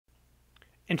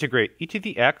integrate e to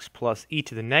the x plus e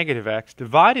to the negative x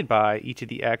divided by e to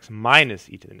the x minus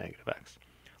e to the negative x.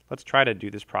 Let's try to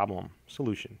do this problem.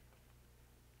 Solution.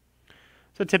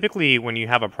 So typically when you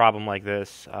have a problem like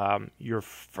this, your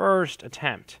first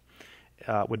attempt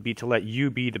would be to let u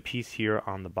be the piece here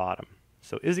on the bottom.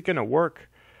 So is it going to work?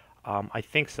 I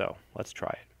think so. Let's try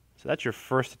it. So that's your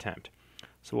first attempt.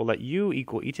 So we'll let u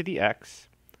equal e to the x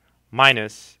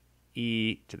minus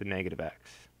e to the negative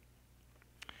x.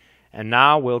 And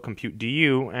now we'll compute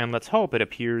du, and let's hope it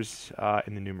appears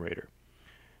in the numerator.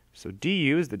 So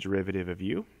du is the derivative of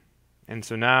u. And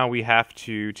so now we have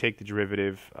to take the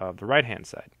derivative of the right-hand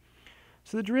side.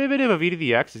 So the derivative of e to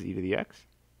the x is e to the x.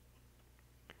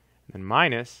 And then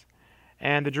minus.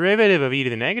 And the derivative of e to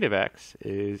the negative x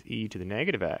is e to the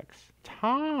negative x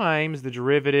times the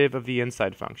derivative of the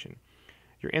inside function.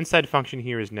 Your inside function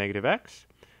here is negative x.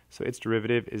 So its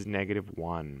derivative is negative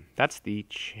 1. That's the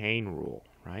chain rule,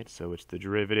 right? So it's the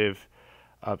derivative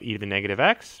of e to the negative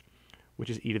x, which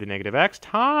is e to the negative x,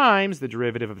 times the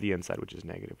derivative of the inside, which is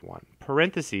negative 1.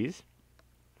 Parentheses,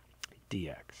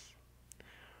 dx.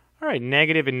 All right,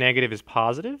 negative and negative is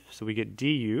positive, so we get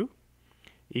du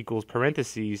equals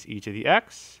parentheses e to the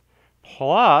x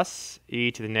plus e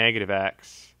to the negative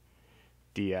x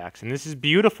dx. And this is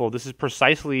beautiful. This is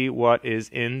precisely what is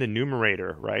in the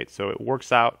numerator, right? So it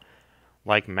works out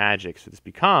like magic. So this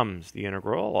becomes the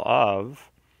integral of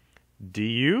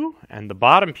du, and the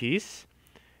bottom piece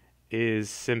is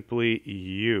simply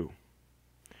u,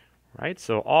 right?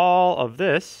 So all of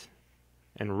this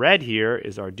in red here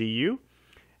is our du,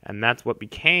 and that's what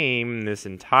became this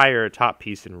entire top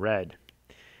piece in red.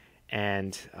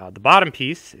 And the bottom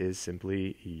piece is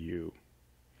simply u.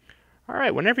 All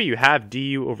right, whenever you have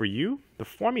du over u, the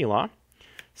formula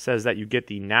says that you get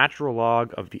the natural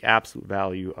log of the absolute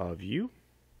value of u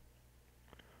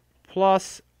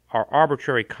plus our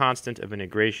arbitrary constant of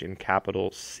integration,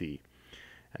 capital C.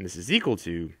 And this is equal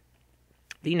to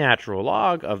the natural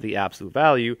log of the absolute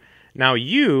value. Now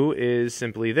u is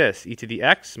simply this, e to the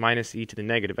x minus e to the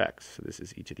negative x. So this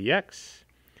is e to the x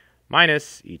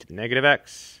minus e to the negative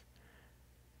x,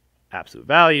 absolute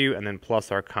value, and then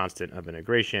plus our constant of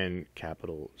integration,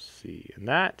 capital C. And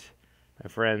that, my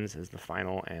friends, is the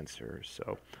final answer.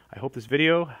 So I hope this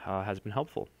video has been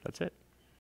helpful. That's it.